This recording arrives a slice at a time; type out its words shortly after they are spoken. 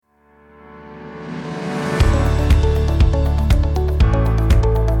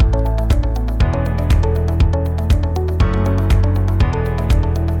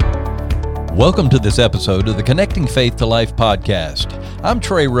Welcome to this episode of the Connecting Faith to Life podcast. I'm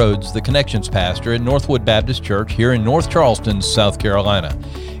Trey Rhodes, the Connections Pastor at Northwood Baptist Church here in North Charleston, South Carolina.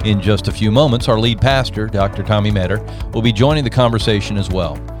 In just a few moments, our lead pastor, Dr. Tommy Metter, will be joining the conversation as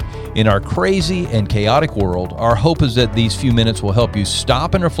well. In our crazy and chaotic world, our hope is that these few minutes will help you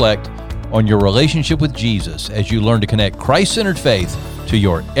stop and reflect on your relationship with Jesus as you learn to connect Christ-centered faith to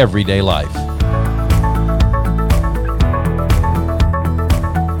your everyday life.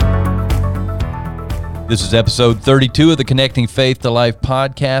 This is episode 32 of the Connecting Faith to Life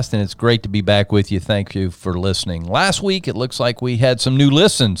podcast, and it's great to be back with you. Thank you for listening. Last week, it looks like we had some new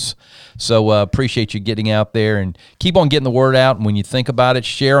listens, so appreciate you getting out there and keep on getting the word out. And when you think about it,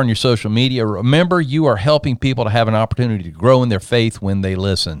 share on your social media. Remember, you are helping people to have an opportunity to grow in their faith when they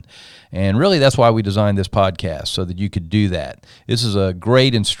listen. And really, that's why we designed this podcast, so that you could do that. This is a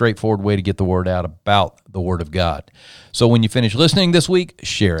great and straightforward way to get the word out about the Word of God. So when you finish listening this week,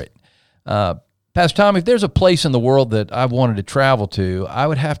 share it. Pastor Tom, if there's a place in the world that I wanted to travel to, I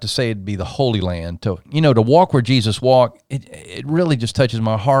would have to say it'd be the Holy Land. To walk where Jesus walked, it really just touches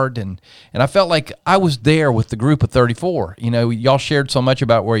my heart, and I felt like I was there with the group of 34. Y'all shared so much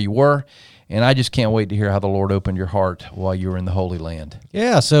about where you were, and I just can't wait to hear how the Lord opened your heart while you were in the Holy Land.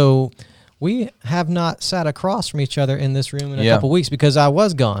 Yeah, so we have not sat across from each other in this room in a couple weeks because I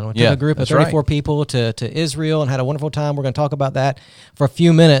was gone. We took a group of 34 people to Israel and had a wonderful time. We're going to talk about that for a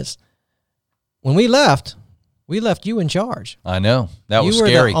few minutes. When we left you in charge. I know. That was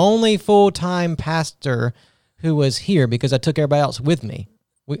scary. You were the only full-time pastor who was here because I took everybody else with me.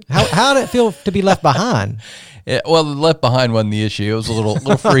 How did it feel to be left behind? Well, left behind wasn't the issue. It was a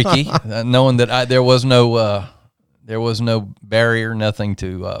little freaky, knowing that there was no barrier, nothing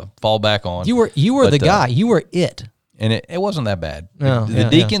to fall back on. You were the guy. You were it. And it wasn't that bad. The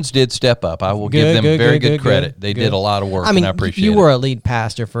deacons did step up. I will give them very good credit. They did a lot of work, and I appreciate it. You were a lead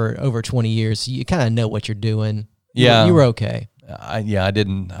pastor for over 20 years, so you kind of know what you're doing. Yeah. You were okay. I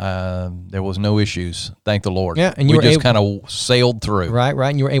didn't. There was no issues. Thank the Lord. Yeah, and we just kind of sailed through. Right,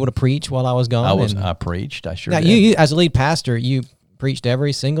 and you were able to preach while I was gone. I preached. I sure did. You, as a lead pastor, you preached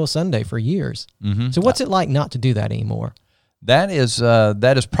every single Sunday for years. Mm-hmm. So what's it like not to do that anymore? That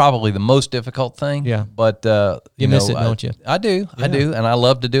is probably the most difficult thing. Yeah, but you miss it, don't you? I do, and I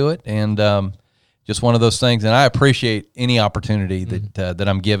love to do it, and just one of those things. And I appreciate any opportunity that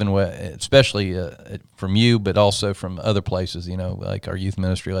I'm given, especially from you, but also from other places. Like our youth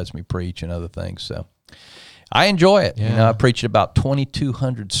ministry lets me preach and other things. So I enjoy it. Yeah. I preached about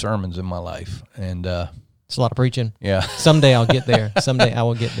 2,200 sermons in my life, and it's a lot of preaching. Yeah. Someday I'll get there. Someday I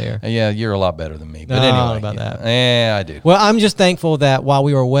will get there. Yeah, you're a lot better than me. But no, anyway. I don't know about that. Yeah, I do. Well, I'm just thankful that while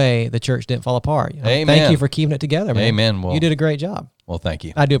we were away, the church didn't fall apart. Amen. Thank you for keeping it together, man. Amen. Well, you did a great job. Well, thank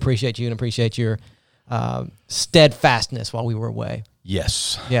you. I do appreciate you and appreciate your steadfastness while we were away.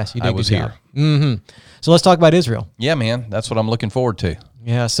 Yes. Yes, you did I a was good here. job. Mm-hmm. So let's talk about Israel. Yeah, man. That's what I'm looking forward to.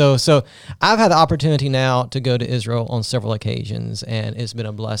 Yeah, so I've had the opportunity now to go to Israel on several occasions, and it's been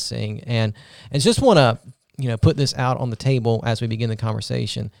a blessing. And just want to put this out on the table as we begin the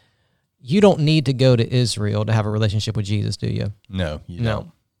conversation. You don't need to go to Israel to have a relationship with Jesus, do you? No, you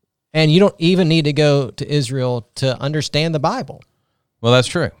don't. And you don't even need to go to Israel to understand the Bible. Well, that's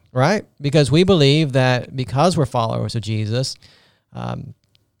true. Right? Because we believe that because we're followers of Jesus,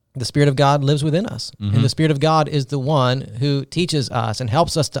 the Spirit of God lives within us. Mm-hmm. And the Spirit of God is the one who teaches us and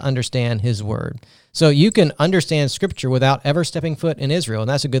helps us to understand His Word. So you can understand Scripture without ever stepping foot in Israel, and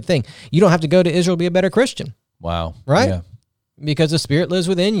that's a good thing. You don't have to go to Israel to be a better Christian. Wow. Right? Yeah. Because the Spirit lives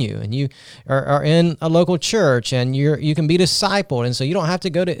within you, and you are in a local church, and you can be discipled, and so you don't have to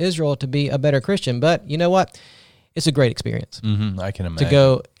go to Israel to be a better Christian. But you know what? It's a great experience. Mm-hmm. I can imagine. To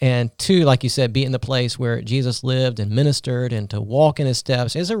go and to, like you said, be in the place where Jesus lived and ministered and to walk in His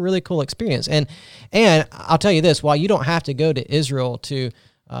steps. It's a really cool experience. And I'll tell you this, while you don't have to go to Israel to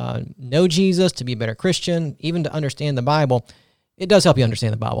know Jesus, to be a better Christian, even to understand the Bible, it does help you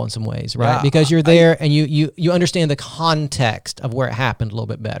understand the Bible in some ways, right? Yeah, because you're there and you understand the context of where it happened a little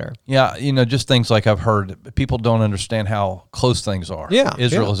bit better. Yeah, just things like I've heard, people don't understand how close things are. Yeah,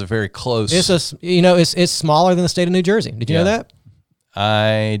 Israel is a very close. It's smaller than the state of New Jersey. Did you know that?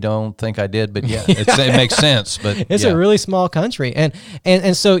 I don't think I did, but yeah, it makes sense. But it's a really small country,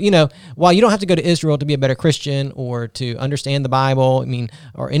 and so while you don't have to go to Israel to be a better Christian or to understand the Bible,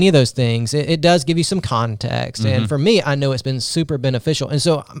 or any of those things, it does give you some context. Mm-hmm. And for me, I know it's been super beneficial. And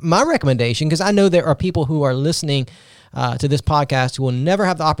so my recommendation, because I know there are people who are listening to this podcast who will never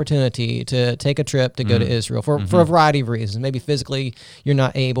have the opportunity to take a trip to go to Israel for a variety of reasons. Maybe physically you're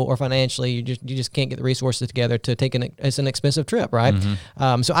not able, or financially you just can't get the resources together to take it's an expensive trip, right?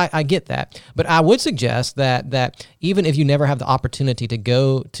 So I get that, but I would suggest that even if you never have the opportunity to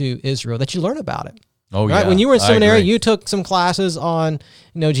go to Israel, that you learn about it. Oh, right? yeah. When you were in I seminary, agree. you took some classes on,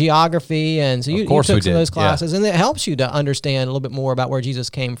 geography, and so you course took we some of did, those classes, and it helps you to understand a little bit more about where Jesus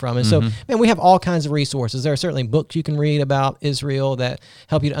came from. And so, man, we have all kinds of resources. There are certainly books you can read about Israel that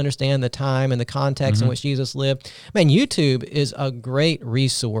help you to understand the time and the context in which Jesus lived. Man, YouTube is a great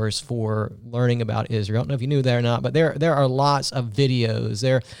resource for learning about Israel. I don't know if you knew that or not, but there are lots of videos.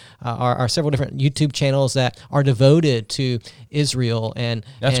 There are several different YouTube channels that are devoted to Israel and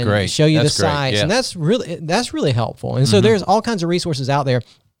great. show you That's the great, sites, yeah. and that's really helpful. And so there's all kinds of resources out there.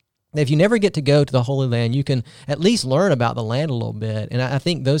 If you never get to go to the Holy Land, you can at least learn about the land a little bit. And I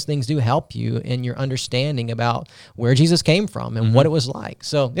think those things do help you in your understanding about where Jesus came from and what it was like.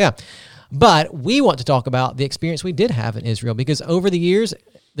 So, yeah. But we want to talk about the experience we did have in Israel, because over the years,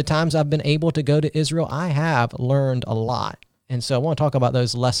 the times I've been able to go to Israel, I have learned a lot. And so I want to talk about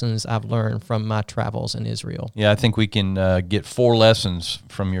those lessons I've learned from my travels in Israel. Yeah, I think we can get 4 lessons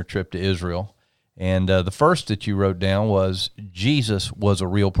from your trip to Israel. And the first that you wrote down was Jesus was a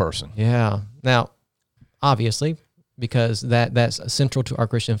real person. Yeah. Now, obviously, because that's central to our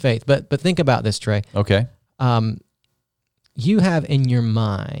Christian faith. But think about this, Trey. Okay. You have in your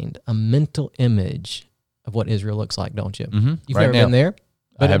mind a mental image of what Israel looks like, don't you? Mm-hmm. You've Right never now. been there?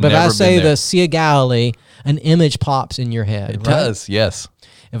 I have But if never I say been there. the Sea of Galilee, an image pops in your head. It right? does, yes.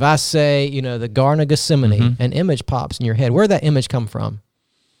 If I say, the Garden of Gethsemane, an image pops in your head. Where did that image come from?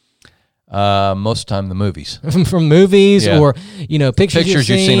 Most of the time, the movies. From movies, Yeah. or pictures you've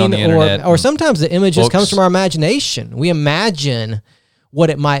seen on the internet, or sometimes the image just comes books. from our imagination. We imagine what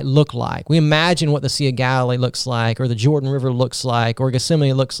it might look like. We imagine what the Sea of Galilee looks like, or the Jordan River looks like, or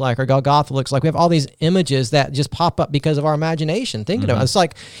Gethsemane looks like, or Golgotha looks like. We have all these images that just pop up because of our imagination. Thinking about it. It's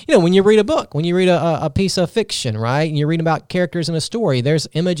like, when you read a book, when you read a piece of fiction, right? And you read about characters in a story, there's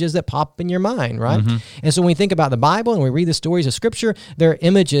images that pop in your mind, right? And so when we think about the Bible and we read the stories of Scripture, there are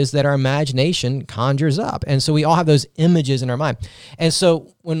images that our imagination conjures up. And so we all have those images in our mind. And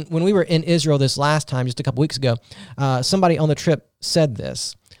so when we were in Israel this last time, just a couple weeks ago, somebody on the trip said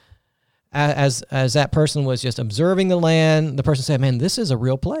this. As that person was just observing the land, the person said, "Man, this is a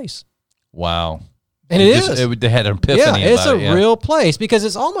real place." Wow. And it is. They had an epiphany Yeah, it's about a it. Yeah. real place, because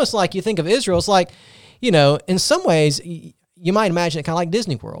it's almost like you think of Israel. It's like, in some ways, you might imagine it kind of like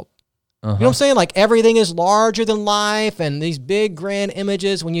Disney World. You know what I'm saying? Like everything is larger than life and these big grand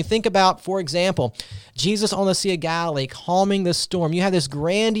images. When you think about, for example, Jesus on the Sea of Galilee calming the storm, you have this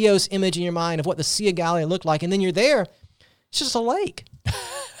grandiose image in your mind of what the Sea of Galilee looked like. And then you're there, it's just a lake,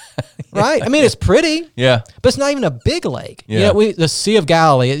 right? I mean, it's pretty, Yeah. but it's not even a big lake. Yeah. The Sea of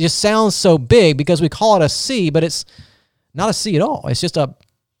Galilee, it just sounds so big because we call it a sea, but it's not a sea at all. It's just a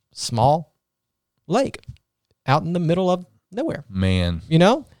small lake out in the middle of nowhere. Man.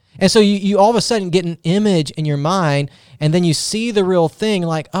 And so you all of a sudden get an image in your mind, and then you see the real thing,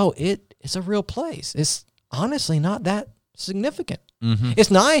 like, oh, it's a real place. It's honestly not that significant.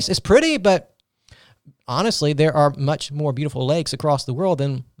 It's nice, it's pretty, but honestly, there are much more beautiful lakes across the world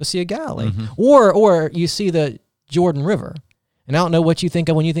than the Sea of Galilee. Or you see the Jordan River. And I don't know what you think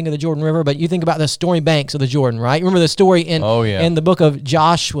of when you think of the Jordan River, but you think about the stormy banks of the Jordan, right? Remember the story in the book of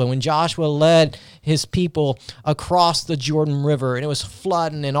Joshua, when Joshua led his people across the Jordan River, and it was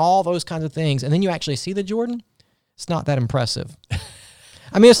flooding and all those kinds of things. And then you actually see the Jordan. It's not that impressive.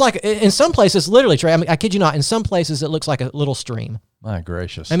 I mean, it's like, in some places, literally, Trey, I kid you not, in some places it looks like a little stream. My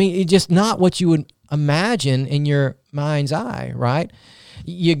gracious. I mean, it's just not what you would imagine in your mind's eye, right?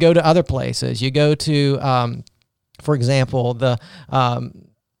 You go to other places. You go to, for example, the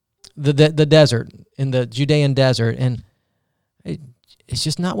desert, in the Judean desert, and it's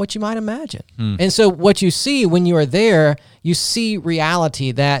just not what you might imagine. And so what you see when you are there, you see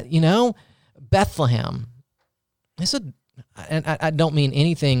reality that, Bethlehem, and I don't mean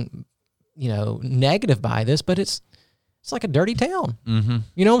anything, negative by this, but it's like a dirty town.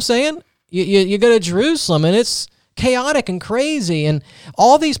 You know what I'm saying? You go to Jerusalem, and it's chaotic and crazy, and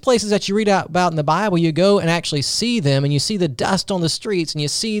all these places that you read about in the Bible, you go and actually see them, and you see the dust on the streets, and you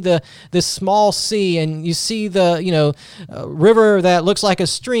see this small sea, and you see the river that looks like a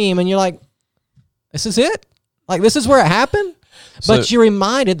stream, and you're like, this is it? Like, this is where it happened? But you're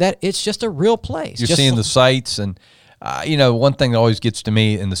reminded that it's just a real place. You're seeing the sights, and one thing that always gets to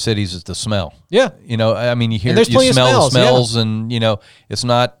me in the cities is the smell. Yeah. I mean, you And there's plenty of smell the smells, smells, and it's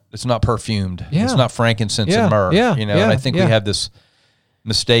not perfumed. Yeah. It's not frankincense Yeah, and myrrh. yeah, And yeah, I think we yeah. have this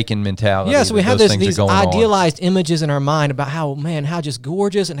mistaken mentality. Yeah, so we have those things these are going on. idealized images in our mind about how just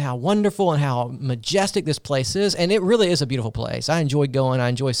gorgeous and how wonderful and how majestic this place is. And it really is a beautiful place. I enjoy going. I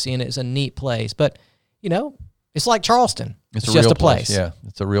enjoy seeing it. It's a neat place. But, it's like Charleston. It's just real a place. Yeah,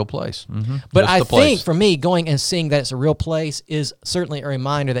 it's a real place. Mm-hmm. But I think for me, going and seeing that it's a real place is certainly a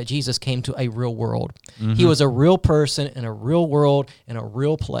reminder that Jesus came to a real world. Mm-hmm. He was a real person in a real world in a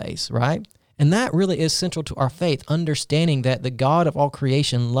real place, right? And that really is central to our faith, understanding that the God of all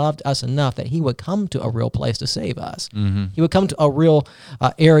creation loved us enough that he would come to a real place to save us. Mm-hmm. He would come to a real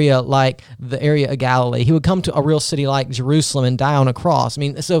area like the area of Galilee. He would come to a real city like Jerusalem and die on a cross. I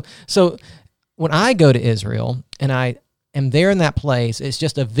mean, so when I go to Israel and I am there in that place, it's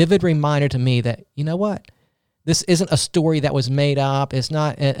just a vivid reminder to me that, you know what? This isn't a story that was made up. It's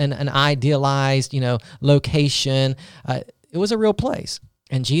not an idealized, location. It was a real place.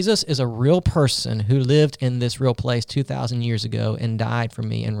 And Jesus is a real person who lived in this real place 2,000 years ago and died for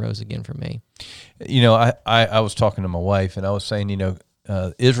me and rose again for me. I was talking to my wife, and I was saying,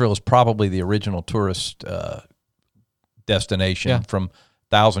 Israel is probably the original tourist destination from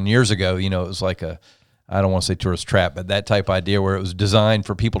 1,000 years ago. It was like I don't want to say tourist trap, but that type of idea where it was designed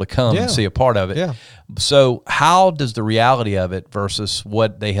for people to come and see a part of it. Yeah. So how does the reality of it versus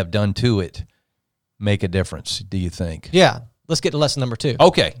what they have done to it make a difference, do you think? Yeah. Let's get to lesson number 2.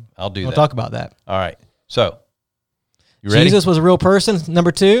 Okay, I'll do that. We'll talk about that. All right. So, you ready? Jesus was a real person,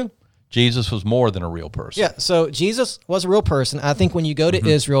 number 2. Jesus was more than a real person. Yeah, so Jesus was a real person. I think when you go to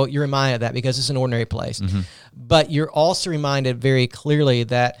Israel, you're reminded of that because it's an ordinary place. Mm-hmm. But you're also reminded very clearly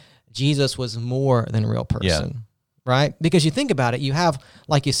that Jesus was more than a real person, right? Because you think about it, you have,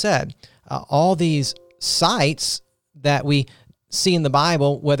 like you said, all these sites that we see in the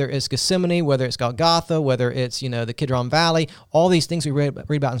Bible, whether it's Gethsemane, whether it's Golgotha, whether it's, the Kidron Valley, all these things we read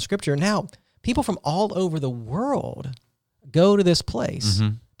about in Scripture. Now, people from all over the world go to this place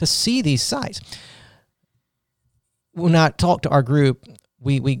to see these sites. When I talked to our group,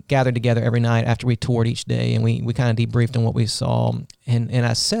 we gathered together every night after we toured each day, and we kind of debriefed on what we saw. And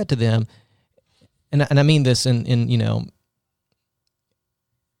I said to them, and I mean this in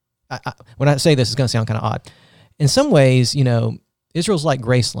when I say this, it's going to sound kind of odd. In some ways, Israel's like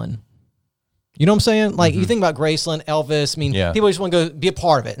Graceland. You know what I'm saying? Like, you think about Graceland, Elvis, people just want to go be a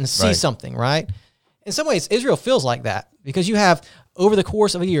part of it and see something, right? In some ways, Israel feels like that because you have, over the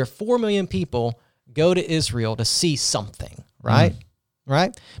course of a year, 4 million people go to Israel to see something, right?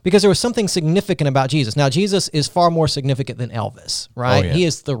 Right? Because there was something significant about Jesus. Now, Jesus is far more significant than Elvis, right? Oh, yeah. He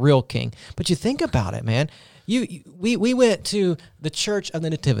is the real king. But you think about it, man. We went to the Church of the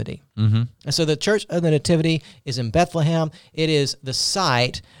Nativity. Mm-hmm. And so the Church of the Nativity is in Bethlehem. It is the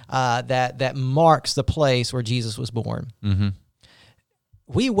site that marks the place where Jesus was born. Mm-hmm.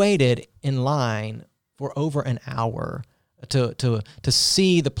 We waited in line for over an hour to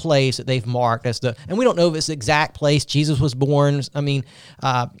see the place that they've marked as and we don't know if it's the exact place Jesus was born.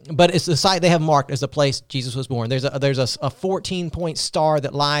 But it's the site they have marked as the place Jesus was born. There's a 14-point star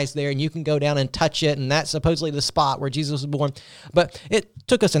that lies there, and you can go down and touch it, and that's supposedly the spot where Jesus was born. But it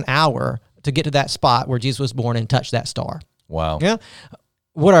took us an hour to get to that spot where Jesus was born and touch that star. Wow. Yeah.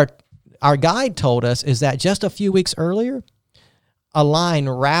 What our guide told us is that just a few weeks earlier, a line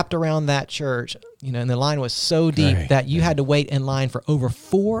wrapped around that church, and the line was so deep that you had to wait in line for over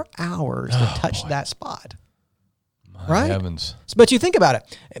 4 hours to touch that spot. My heavens. But you think about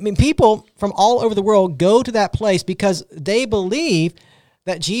it. People from all over the world go to that place because they believe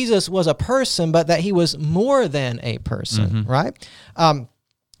that Jesus was a person, but that he was more than a person, right?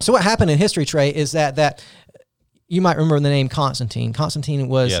 So what happened in history, Trey, is that you might remember the name Constantine. Constantine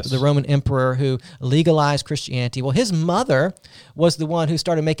was the Roman emperor who legalized Christianity. Well, his mother was the one who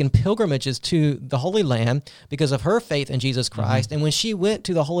started making pilgrimages to the Holy Land because of her faith in Jesus Christ. And when she went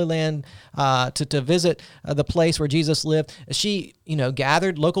to the Holy Land to visit the place where Jesus lived, she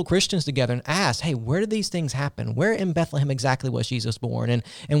gathered local Christians together and asked, hey, where did these things happen? Where in Bethlehem exactly was Jesus born?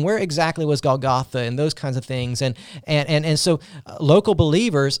 And where exactly was Golgotha and those kinds of things? And so local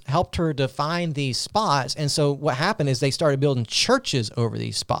believers helped her to find these spots. And so what happened is they started building churches over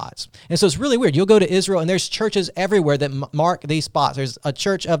these spots. And so it's really weird. You'll go to Israel and there's churches everywhere that mark these spots. There's a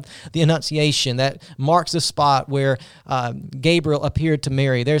church of the Annunciation that marks the spot where Gabriel appeared to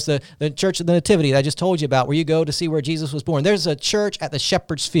Mary. There's the Church of the Nativity that I just told you about where you go to see where Jesus was born. There's a church at the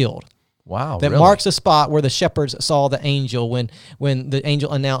Shepherd's Field. Wow, that marks the spot where the shepherds saw the angel when the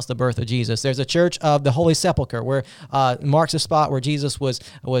angel announced the birth of Jesus. There's a church of the Holy Sepulchre where marks the spot where Jesus was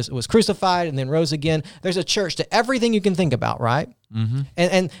crucified and then rose again. There's a church to everything you can think about, right? Mm-hmm.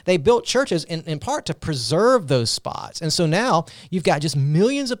 And they built churches in part to preserve those spots. And so now you've got just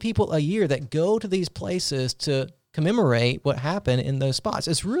millions of people a year that go to these places to commemorate what happened in those spots.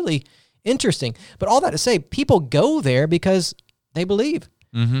 It's really interesting. But all that to say, people go there because they believe.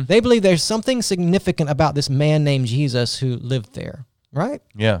 Mm-hmm. They believe there's something significant about this man named Jesus who lived there, right?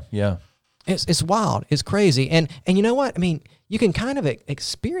 Yeah, yeah. It's wild. It's crazy. And you know what? I mean, you can kind of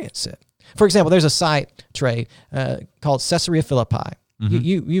experience it. For example, there's a site, Trey, called Caesarea Philippi. Mm-hmm.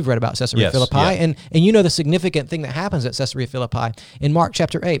 You've read about Caesarea Philippi, yeah. and you know the significant thing that happens at Caesarea Philippi. In Mark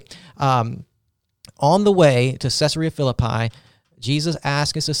chapter 8, on the way to Caesarea Philippi, Jesus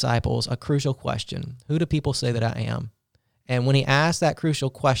asked his disciples a crucial question: who do people say that I am? And when he asked that crucial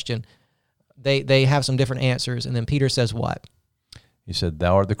question, they have some different answers, and then Peter says what? He said,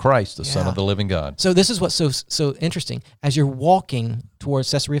 "Thou art the Christ, the Son of the living God." So this is what's so interesting. As you're walking towards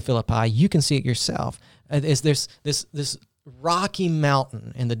Caesarea Philippi, you can see it yourself. There's this rocky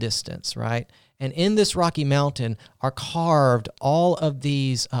mountain in the distance, right? And in this rocky mountain are carved all of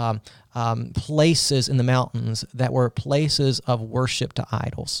these places in the mountains that were places of worship to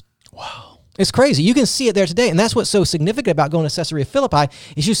idols. Wow. It's crazy. You can see it there today. And that's what's so significant about going to Caesarea Philippi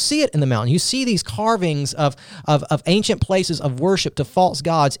is you see it in the mountain. You see these carvings of ancient places of worship to false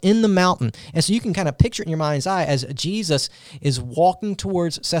gods in the mountain. And so you can kind of picture it in your mind's eye as Jesus is walking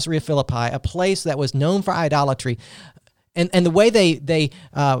towards Caesarea Philippi, a place that was known for idolatry. And the way they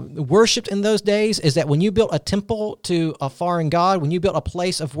worshipped in those days is that when you built a temple to a foreign god, when you built a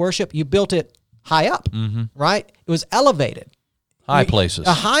place of worship, you built it high up, mm-hmm. right? It was elevated. High places.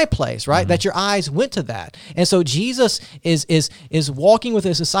 A high place, right? Mm-hmm. That your eyes went to that. And so Jesus is walking with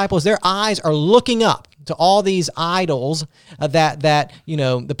his disciples. Their eyes are looking up to all these idols that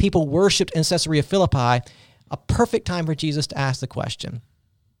the people worshipped in Caesarea Philippi. A perfect time for Jesus to ask the question,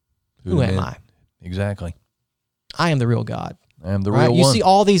 who am I? Exactly. I am the real God. I am the real one. You see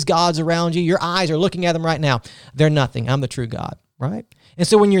all these gods around you. Your eyes are looking at them right now. They're nothing. I'm the true God, right? And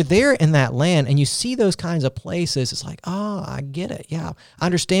so when you're there in that land and you see those kinds of places, it's like, oh, I get it. Yeah, I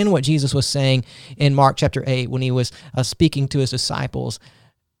understand what Jesus was saying in Mark chapter 8 when he was speaking to his disciples.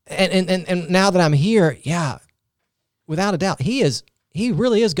 And now that I'm here, yeah, without a doubt, he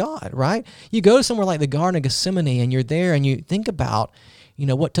really is God, right? You go to somewhere like the Garden of Gethsemane and you're there and you think about,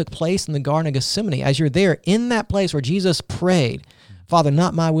 what took place in the Garden of Gethsemane. As you're there in that place where Jesus prayed, Father,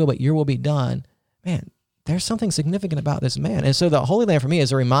 not my will, but your will be done. Man, there's something significant about this man. And so the Holy Land for me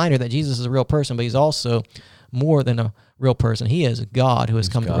is a reminder that Jesus is a real person, but he's also more than a real person. He is God who has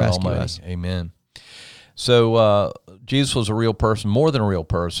come to rescue us. Amen. So Jesus was a real person, more than a real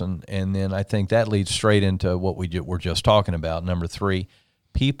person. And then I think that leads straight into what we were just talking about. Number 3,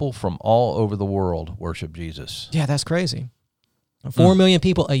 people from all over the world worship Jesus. Yeah, that's crazy. 4 million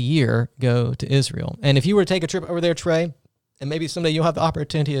people a year go to Israel. And if you were to take a trip over there, Trey, and maybe someday you'll have the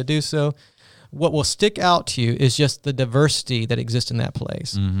opportunity to do so, what will stick out to you is just the diversity that exists in that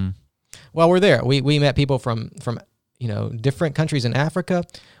place. Mm-hmm. While we're there, we met people from different countries in Africa.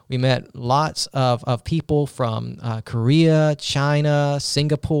 We met lots of people from Korea, China,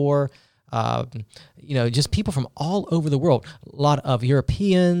 Singapore, just people from all over the world. A lot of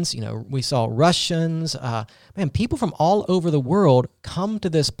Europeans, we saw Russians. People from all over the world come to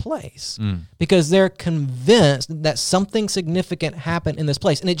this place because they're convinced that something significant happened in this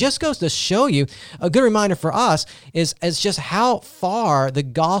place. And it just goes to show you, a good reminder for us is just how far the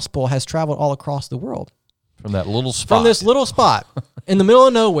gospel has traveled all across the world. From that little spot. From this little spot in the middle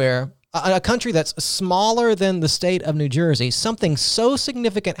of nowhere, a country that's smaller than the state of New Jersey, something so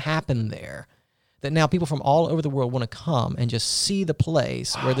significant happened there that now people from all over the world want to come and just see the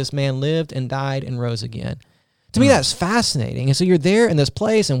place where this man lived and died and rose again. To me, that's fascinating. And so you're there in this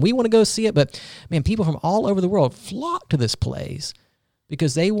place, and we want to go see it, but, man, people from all over the world flock to this place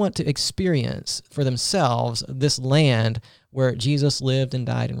because they want to experience for themselves this land where Jesus lived and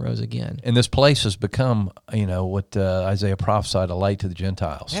died and rose again. And this place has become, what Isaiah prophesied, a light to the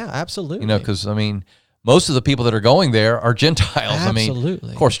Gentiles. Yeah, absolutely. Because, most of the people that are going there are Gentiles. Absolutely.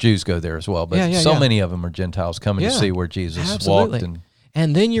 Of course, Jews go there as well, but many of them are Gentiles coming to see where Jesus walked.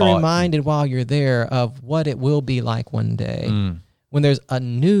 And then you're reminded while you're there of what it will be like one day when there's a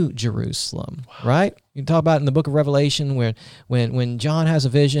new Jerusalem, right? You can talk about it in the book of Revelation when John has a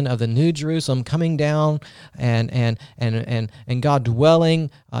vision of the new Jerusalem coming down and God dwelling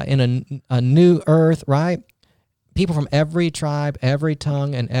in a new earth, right? People from every tribe, every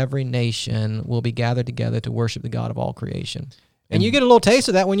tongue, and every nation will be gathered together to worship the God of all creation. And you get a little taste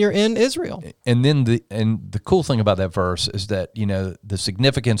of that when you're in Israel. And then the cool thing about that verse is that, the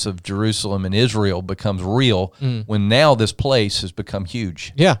significance of Jerusalem and Israel becomes real when now this place has become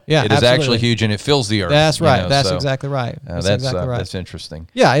huge. Yeah, it is actually huge, and it fills the earth. That's right. That's exactly right. That's interesting.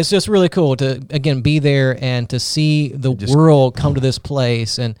 Yeah, it's just really cool to, again, be there and to see the world come to this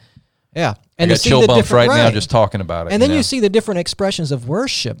place. And Yeah. I And got to see chill the bumps different- right now right. just talking about it. And then you know? you see the different expressions of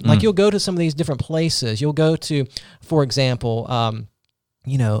worship. Like you'll go to some of these different places. You'll go to, for example,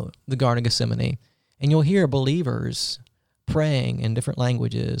 the Garden of Gethsemane, and you'll hear believers praying in different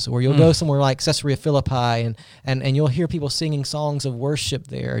languages. Or you'll go somewhere like Caesarea Philippi, and you'll hear people singing songs of worship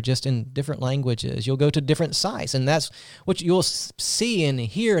there, just in different languages. You'll go to different sites, and that's what you'll see and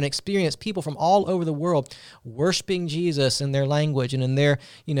hear and experience people from all over the world worshiping Jesus in their language and in their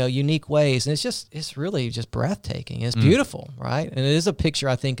unique ways. And it's really just breathtaking. It's beautiful, right? And it is a picture,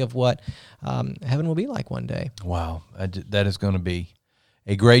 I think, of what heaven will be like one day. Wow, that is going to be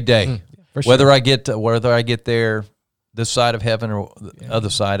a great day. For sure. Whether I get there this side of heaven or the other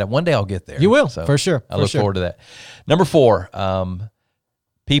side, one day I'll get there. You will, So for sure. I look forward to that. Number 4,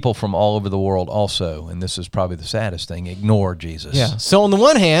 people from all over the world also, and this is probably the saddest thing, ignore Jesus. Yeah. So on the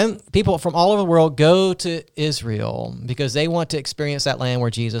one hand, people from all over the world go to Israel because they want to experience that land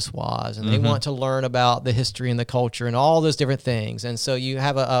where Jesus was, and they want to learn about the history and the culture and all those different things. And so you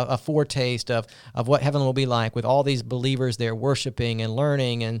have a foretaste of what heaven will be like with all these believers there worshiping and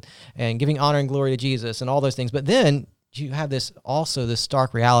learning and giving honor and glory to Jesus and all those things. But then you have this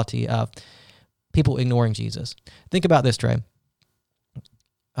stark reality of people ignoring Jesus. Think about this, Trey.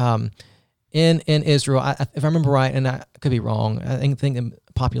 In Israel, if I remember right, and I could be wrong, I think the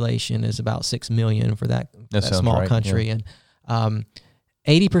population is about 6 million for that small right, country, yeah. and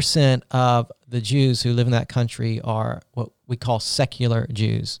 80% of the Jews who live in that country are what we call secular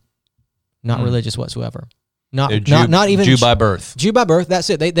Jews, not religious whatsoever. Not even Jew by birth. Jew by birth. That's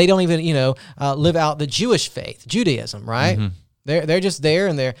it. They don't even live out the Jewish faith, Judaism, right? They're just there,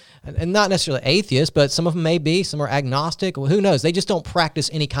 and they're not necessarily atheists, but some of them may be. Some are agnostic. Well, who knows? They just don't practice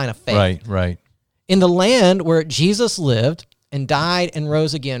any kind of faith. Right. In the land where Jesus lived and died and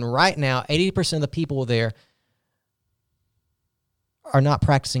rose again, right now, 80% of the people there are not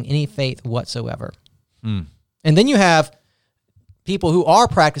practicing any faith whatsoever. And then you have people who are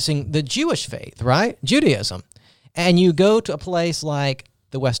practicing the Jewish faith, right? Judaism. And you go to a place like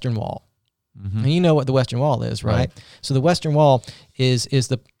the Western Wall. And you know what the Western Wall is, right? So the Western Wall is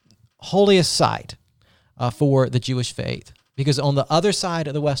the holiest site for the Jewish faith, because on the other side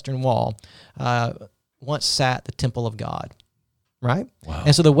of the Western Wall once sat the temple of God, right? Wow.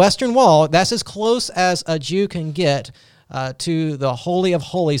 And so the Western Wall, that's as close as a Jew can get to the Holy of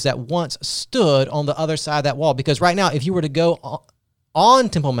Holies that once stood on the other side of that wall. Because right now, if you were to go on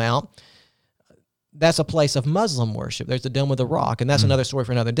Temple Mount, that's a place of Muslim worship. There's the Dome of the Rock, and that's another story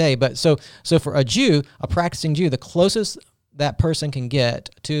for another day. But so for a Jew, a practicing Jew, the closest that person can get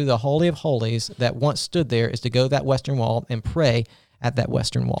to the Holy of Holies that once stood there is to go to that Western Wall and pray at that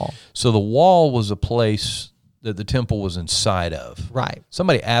Western Wall. So the wall was a place that the temple was inside of. Right.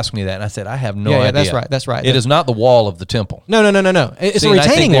 Somebody asked me that, and I said, I have no Yeah, idea. that's right. It is not the wall of the temple. No. It's See, a and I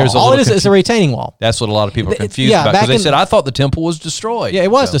think retaining there's a wall. All it little is a retaining wall. That's what a lot of people are confused yeah, about, back because they in- said, I thought the temple was destroyed. Yeah,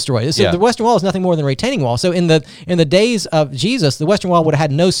 it was So, destroyed. So yeah. the Western Wall is nothing more than a retaining wall. So in the days of Jesus, the Western Wall would have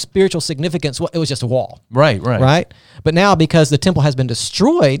had no spiritual significance. It was just a wall. Right? But now, because the temple has been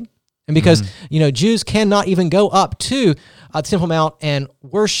destroyed, and because Jews cannot even go up to Temple Mount and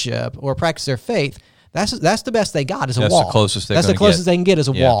worship or practice their faith, that's the best they got is a That's wall. the closest they're That's the gonna closest get. they can get is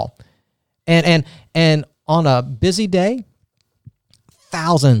a Yeah. wall. And on a busy day,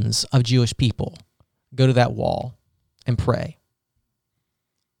 thousands of Jewish people go to that wall and pray.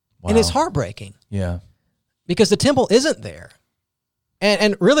 And it's Wow. heartbreaking, Yeah. because the temple isn't there.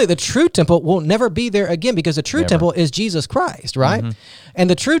 And really, the true temple will never be there again, because the true Never. temple is Jesus Christ, right? And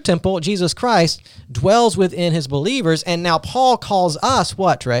the true temple, Jesus Christ, dwells within his believers. And now Paul calls us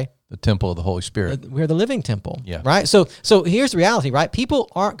what, Trey? The temple of the Holy Spirit. We're the living temple, Yeah. right? So here's the reality, right? People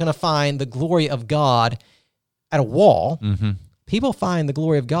aren't going to find the glory of God at a wall. People find the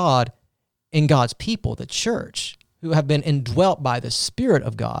glory of God in God's people, the church, who have been indwelt by the Spirit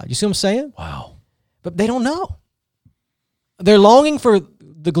of God. You see what I'm saying? Wow. But they don't know. They're longing for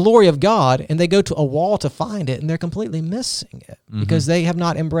the glory of God, and they go to a wall to find it, and they're completely missing it because they have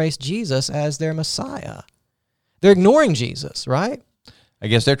not embraced Jesus as their Messiah. They're ignoring Jesus, right? I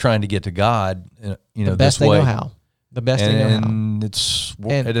guess they're trying to get to God, The best this they way. know how. The best they know how. And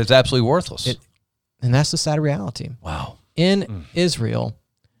it is absolutely worthless. And that's the sad reality. Wow. In Israel,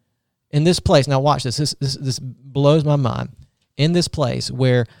 in this place, now watch this. This blows my mind. In this place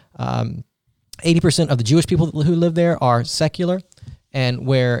where 80% of the Jewish people who live there are secular, and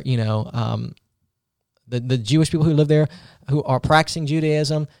where the Jewish people who live there who are practicing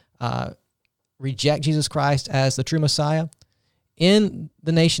Judaism reject Jesus Christ as the true Messiah. In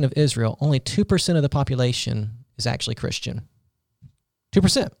the nation of Israel, only 2% of the population is actually Christian.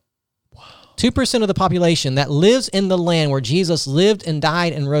 2%. Wow. 2% of the population that lives in the land where Jesus lived and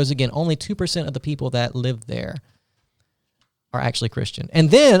died and rose again, only 2% of the people that live there are actually Christian.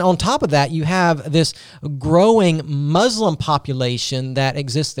 And then on top of that, you have this growing Muslim population that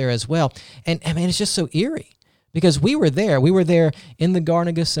exists there as well. And I mean, it's just so eerie because we were there. We were there in the Garden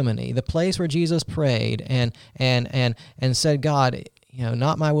of Gethsemane, the place where Jesus prayed and said, God,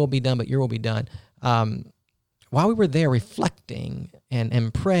 not my will be done, but your will be done. While we were there reflecting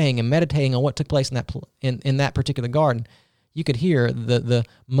and praying and meditating on what took place in that particular garden, you could hear the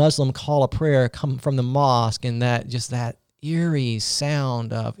Muslim call of prayer come from the mosque, and that eerie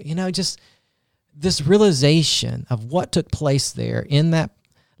sound of, just this realization of what took place there in that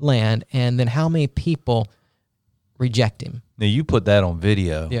land, and then how many people reject him. Now, you put that on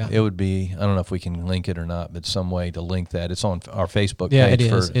video. Yeah. It would be, I don't know if we can link it or not, but some way to link that. It's on our Facebook Yeah, page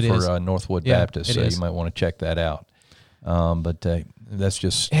it is. for Northwood Yeah, Baptist, it so is. you might want to check that out. But that's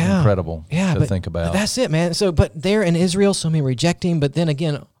just incredible to think about. That's it, man. So, but there in Israel, so many rejecting, but then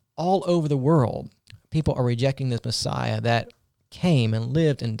again, all over the world, people are rejecting this Messiah that came and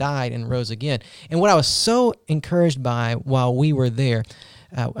lived and died and rose again. And what I was so encouraged by while we were there,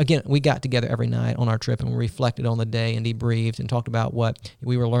 again, we got together every night on our trip and we reflected on the day and debriefed and talked about what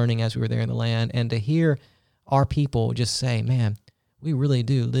we were learning as we were there in the land. And to hear our people just say, man, we really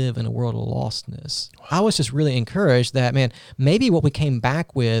do live in a world of lostness. I was just really encouraged that, man, maybe what we came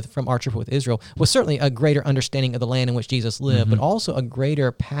back with from our trip with Israel was certainly a greater understanding of the land in which Jesus lived, but also a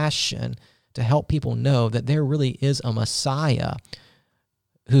greater passion to help people know that there really is a Messiah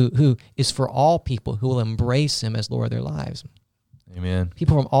who is for all people, who will embrace him as Lord of their lives. Amen.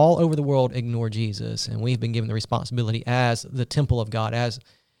 People from all over the world ignore Jesus, and we've been given the responsibility as the temple of God, as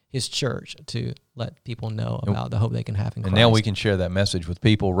his church, to let people know about the hope they can have in Christ. And now we can share that message with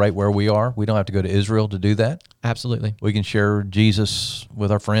people right where we are. We don't have to go to Israel to do that. Absolutely. We can share Jesus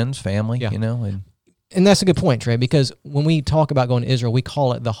with our friends, family, And that's a good point, Trey, because when we talk about going to Israel, we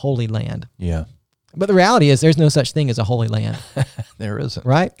call it the Holy Land. Yeah. But the reality is there's no such thing as a Holy Land. There isn't.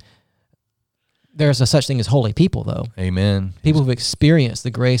 Right? There's a such thing as holy people, though. Amen. People who've experienced the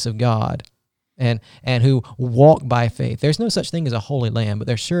grace of God and who walk by faith. There's no such thing as a holy land, but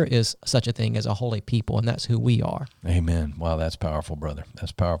there sure is such a thing as a holy people, and that's who we are. Amen. Wow, that's powerful, brother.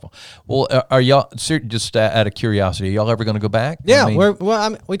 That's powerful. Well, are y'all, just out of curiosity, are y'all ever going to go back? Yeah,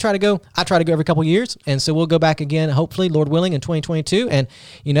 we try to go. I try to go every couple of years, and so we'll go back again, hopefully, Lord willing, in 2022. And,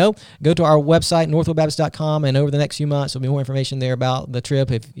 go to our website, northwoodbaptist.com, and over the next few months, there'll be more information there about the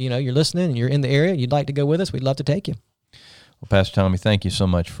trip. If, you're listening and you're in the area, you'd like to go with us, we'd love to take you. Well, Pastor Tommy, thank you so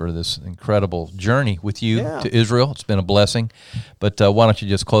much for this incredible journey with you to Israel. It's been a blessing. But why don't you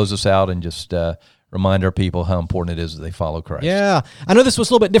just close us out and just remind our people how important it is that they follow Christ. Yeah. I know this was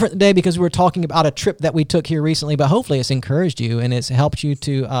a little bit different today because we were talking about a trip that we took here recently, but hopefully it's encouraged you and it's helped you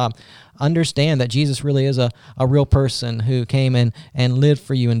to understand that Jesus really is a real person who came and lived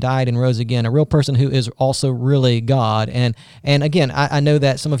for you and died and rose again, a real person who is also really God. And again, I know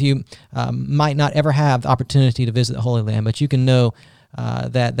that some of you might not ever have the opportunity to visit the Holy Land, but you can know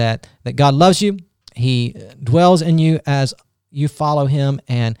that God loves you. He dwells in you as you follow him,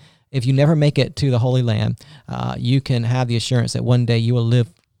 and if you never make it to the Holy Land, you can have the assurance that one day you will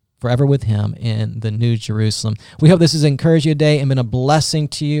live forever with him in the New Jerusalem. We hope this has encouraged you today and been a blessing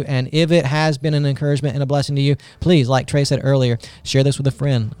to you. And if it has been an encouragement and a blessing to you, please, like Trey said earlier, share this with a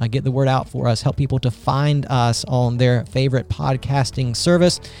friend. Get the word out for us. Help people to find us on their favorite podcasting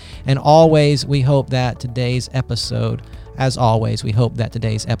service. And always, we hope that today's episode, as always, we hope that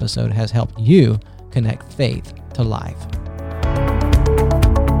today's episode has helped you connect faith to life.